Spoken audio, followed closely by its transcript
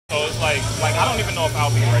it's like I don't even know if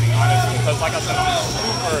I'll be ready, honestly, because like I said, I'm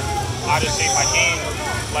super out of shape. I gained,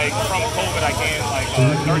 like, from COVID, I gained like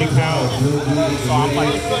 30 pounds. So I'm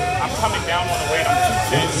like, I'm coming down on the weight. I'm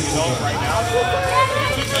 210, you know, right now.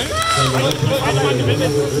 210?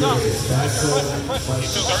 No. 230?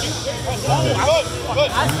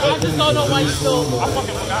 I just don't know why you still. I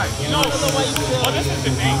fucking forgot. You know, well, this is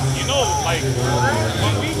the thing. You know, like,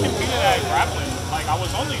 when we competed at grappling, like, I was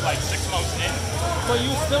only like 6 months in. But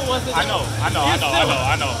you still wasn't. I know.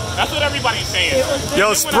 That's what everybody's saying.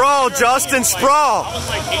 Yo, sprawl, Justin, sprawl. I was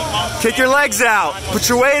like 8 months. Kick your legs out. Put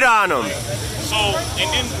your weight on them. So, and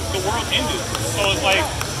then the world ended. So it's like,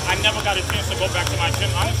 I never got a chance to go back to my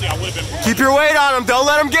gym. Honestly, I would have been. Keep your weight on him. Don't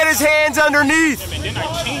let him get his hands underneath. And then I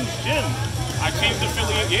changed gym. I changed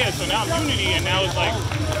affiliate. Yeah, so now I'm Unity, and now it's like,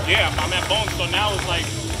 yeah, I'm at Bones. So now it's like,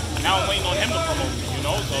 now I'm waiting on him to promote me, you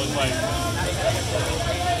know? So it's like,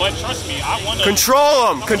 but trust me, I want to.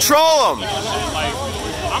 Control him. Control him. Like,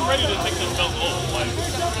 I'm ready to take this belt off. Like,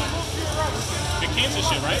 the cancer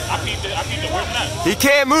shit, right? I peeped it. Where's that? He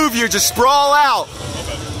can't move you. Just sprawl out.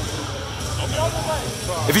 Okay.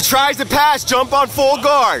 If he tries to pass, jump on full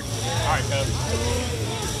guard. All right, Kev.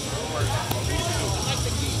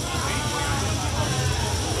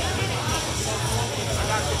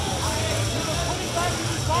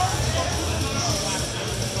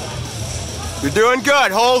 You're doing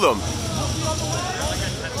good. Hold him.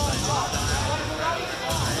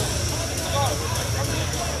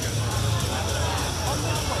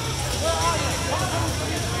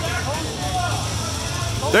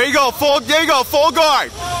 There you go. There you go. Full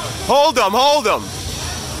guard. Hold him. Hold him.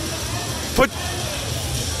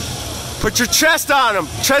 Put your chest on him.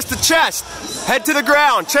 Chest to chest. Head to the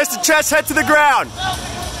ground. Chest to chest. Head to the ground.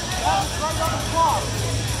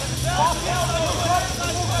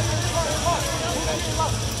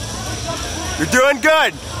 You're doing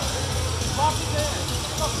good.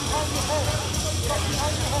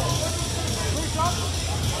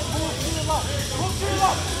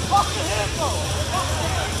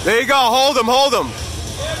 There you go. Hold him. Hold him.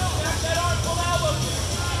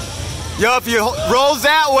 Yo, if he rolls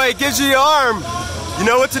that way, gives you your arm, you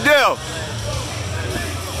know what to do.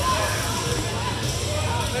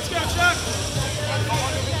 Let's go, Chuck.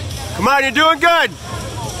 Come on, you're doing good.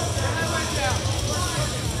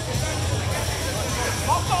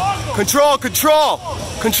 Control, control,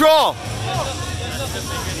 control.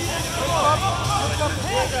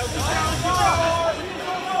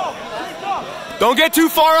 Don't get too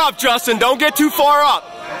far up, Justin. Don't get too far up.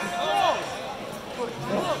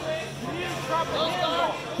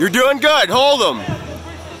 You're doing good. Hold him.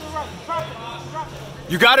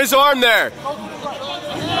 You got his arm there.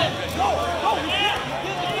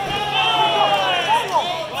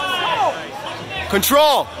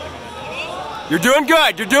 Control. You're doing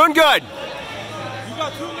good. You're doing good.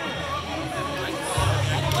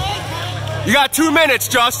 You got 2 minutes,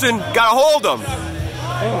 Justin. Gotta hold him.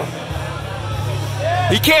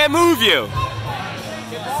 He can't move you.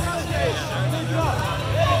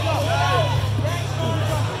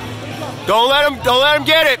 Don't let him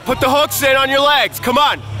get it. Put the hooks in on your legs. Come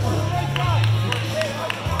on.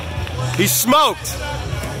 He's smoked.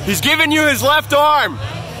 He's giving you his left arm.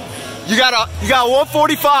 You got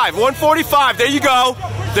 145. 145. There you go.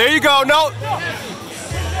 There you go. No.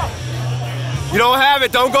 You don't have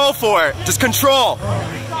it. Don't go for it. Just control.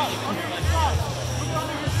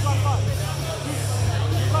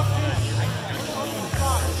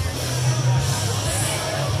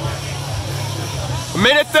 A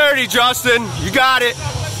minute 30, Justin. You got it.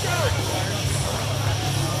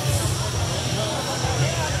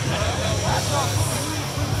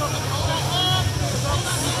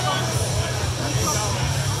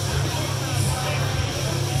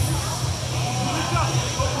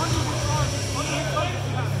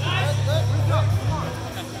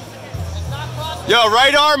 Yo,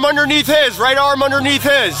 right arm underneath his. Right arm underneath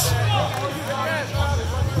his.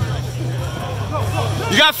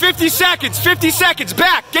 You got 50 seconds. 50 seconds.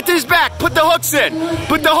 Back. Get to his back. Put the hooks in.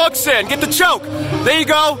 Put the hooks in. Get the choke. There you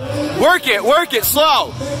go. Work it. Work it.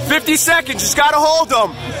 Slow. 50 seconds. Just got to hold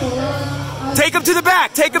him. Take him to the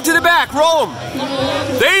back. Take him to the back. Roll him.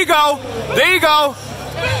 There you go. There you go.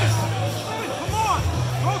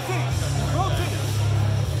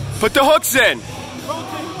 Put the hooks in.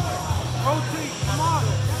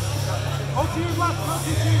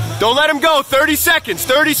 Don't let him go. 30 seconds.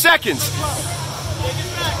 30 seconds.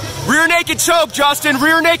 Rear naked choke, Justin.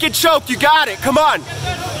 Rear naked choke. You got it. Come on.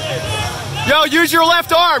 Yo, use your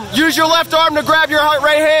left arm. Use your left arm to grab your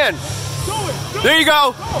right hand. There you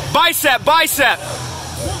go. Bicep, bicep.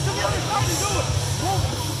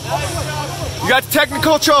 You got the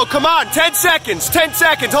technical choke. Come on, 10 seconds. 10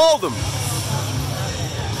 seconds. Hold them.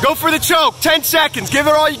 Go for the choke. 10 seconds. Give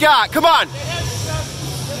it all you got. Come on.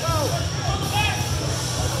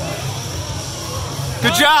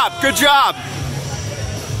 Good job. Good job.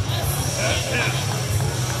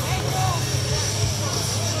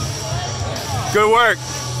 Good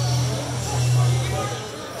work.